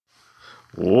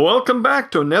Welcome back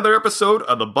to another episode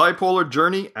of the Bipolar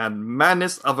Journey and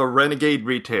Madness of a Renegade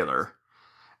Retailer.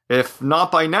 If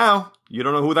not by now, you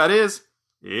don't know who that is.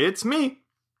 It's me.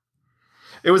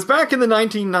 It was back in the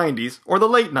 1990s, or the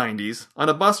late 90s, on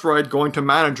a bus ride going to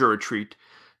manager retreat.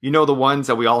 You know, the ones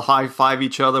that we all high-five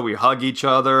each other, we hug each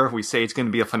other, we say it's going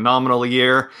to be a phenomenal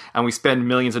year, and we spend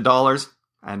millions of dollars,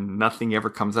 and nothing ever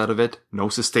comes out of it. No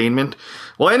sustainment.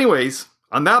 Well, anyways,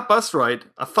 on that bus ride,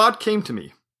 a thought came to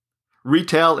me.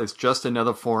 Retail is just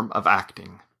another form of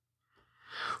acting.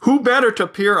 Who better to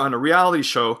appear on a reality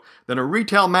show than a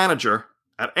retail manager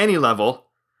at any level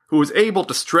who is able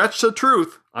to stretch the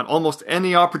truth on almost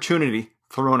any opportunity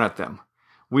thrown at them?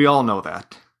 We all know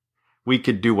that. We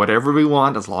could do whatever we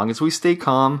want as long as we stay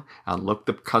calm and look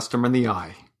the customer in the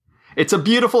eye. It's a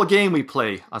beautiful game we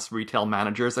play, us retail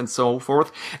managers and so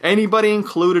forth. Anybody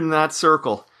included in that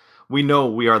circle, we know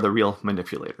we are the real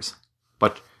manipulators.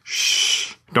 But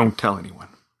shh, don't tell anyone.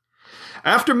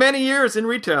 After many years in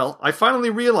retail, I finally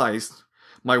realized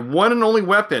my one and only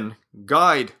weapon,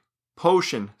 guide,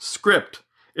 potion, script,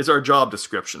 is our job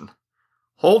description.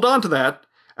 Hold on to that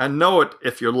and know it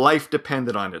if your life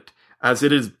depended on it, as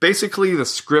it is basically the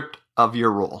script of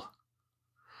your role.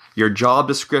 Your job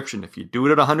description, if you do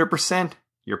it at 100%,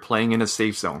 you're playing in a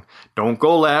safe zone. Don't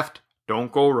go left,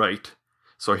 don't go right.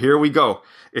 So here we go.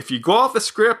 If you go off the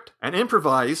script and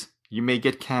improvise, you may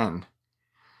get canned.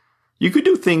 You could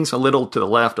do things a little to the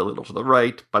left, a little to the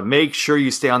right, but make sure you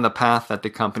stay on the path that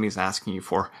the company is asking you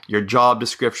for. Your job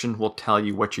description will tell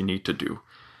you what you need to do.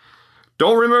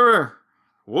 Don't remember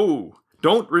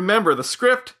the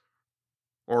script,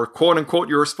 or quote unquote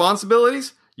your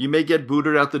responsibilities, you may get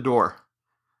booted out the door.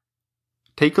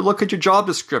 Take a look at your job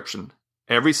description.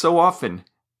 Every so often,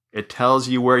 it tells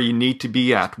you where you need to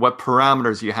be at, what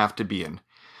parameters you have to be in.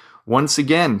 Once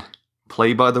again,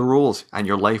 play by the rules and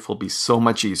your life will be so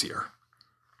much easier.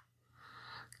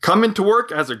 Come into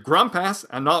work as a grumpass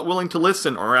and not willing to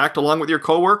listen or act along with your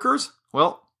coworkers?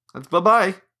 Well, that's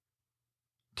bye-bye.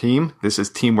 Team, this is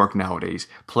teamwork nowadays.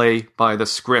 Play by the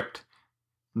script.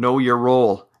 Know your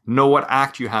role. Know what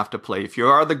act you have to play. If you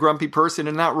are the grumpy person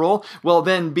in that role, well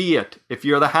then be it. If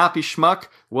you're the happy schmuck,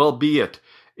 well be it.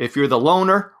 If you're the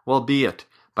loner, well be it.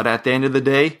 But at the end of the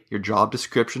day, your job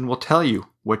description will tell you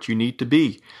what you need to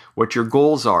be, what your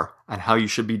goals are, and how you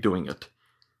should be doing it.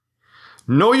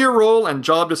 Know your role and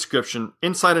job description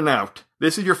inside and out.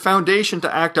 This is your foundation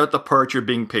to act out the part you're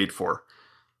being paid for.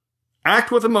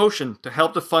 Act with emotion to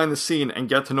help define the scene and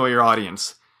get to know your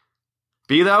audience.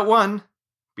 Be that one.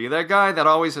 Be that guy that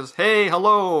always says, hey,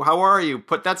 hello, how are you?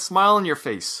 Put that smile on your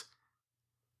face.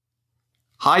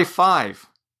 High five.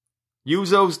 Use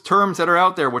those terms that are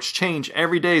out there which change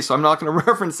every day, so I'm not going to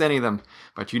reference any of them,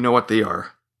 but you know what they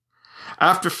are.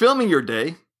 After filming your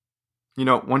day,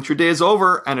 once your day is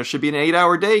over, and it should be an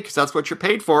 8-hour day because that's what you're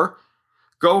paid for,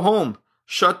 go home,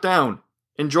 shut down,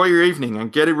 enjoy your evening,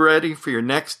 and get ready for your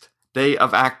next day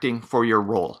of acting for your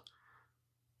role.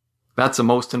 That's the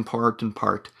most important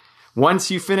part. Once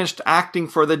you finished acting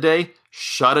for the day,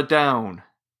 shut it down.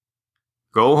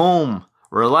 Go home.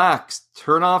 Relax,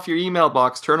 turn off your email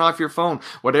box, turn off your phone,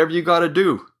 whatever you gotta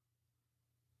do.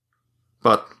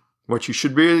 But what you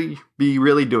should really be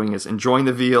doing is enjoying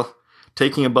the veal,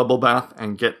 taking a bubble bath,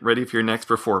 and get ready for your next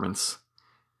performance.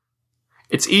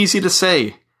 It's easy to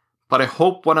say, but I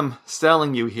hope what I'm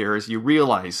telling you here is you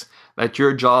realize that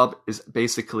your job is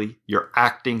basically you're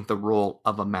acting the role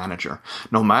of a manager.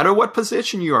 No matter what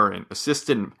position you are in,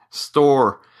 assistant,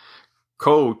 store,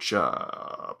 coach,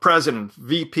 president,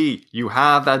 VP, you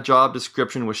have that job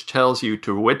description which tells you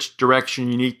to which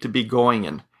direction you need to be going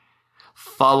in.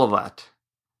 Follow that.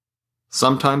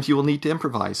 Sometimes you will need to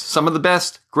improvise. Some of the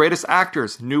best, greatest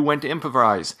actors knew when to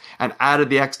improvise and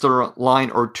added the extra line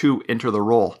or two into the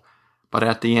role. But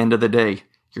at the end of the day,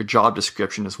 your job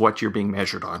description is what you're being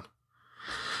measured on.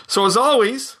 So as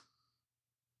always,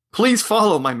 please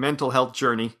follow my mental health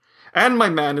journey and my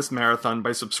Madness Marathon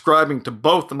by subscribing to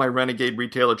both of my Renegade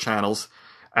Retailer channels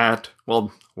at,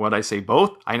 both?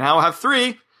 I now have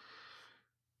 3.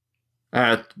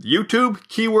 At YouTube,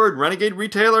 keyword Renegade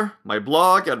Retailer, my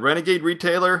blog at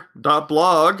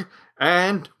renegaderetailer.blog,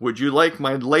 and would you like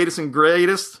my latest and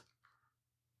greatest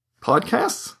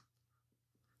podcasts?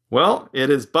 Well, it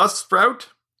is Buzzsprout,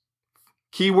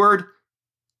 keyword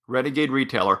Renegade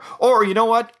Retailer. Or you know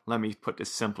what? Let me put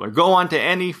this simpler. Go on to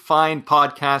any fine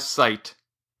podcast site.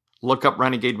 Look up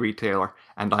Renegade Retailer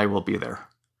and I will be there.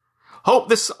 Hope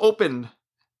this opened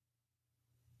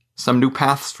some new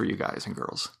paths for you guys and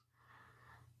girls.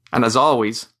 And as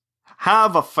always,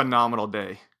 have a phenomenal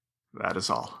day. That is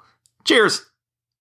all. Cheers!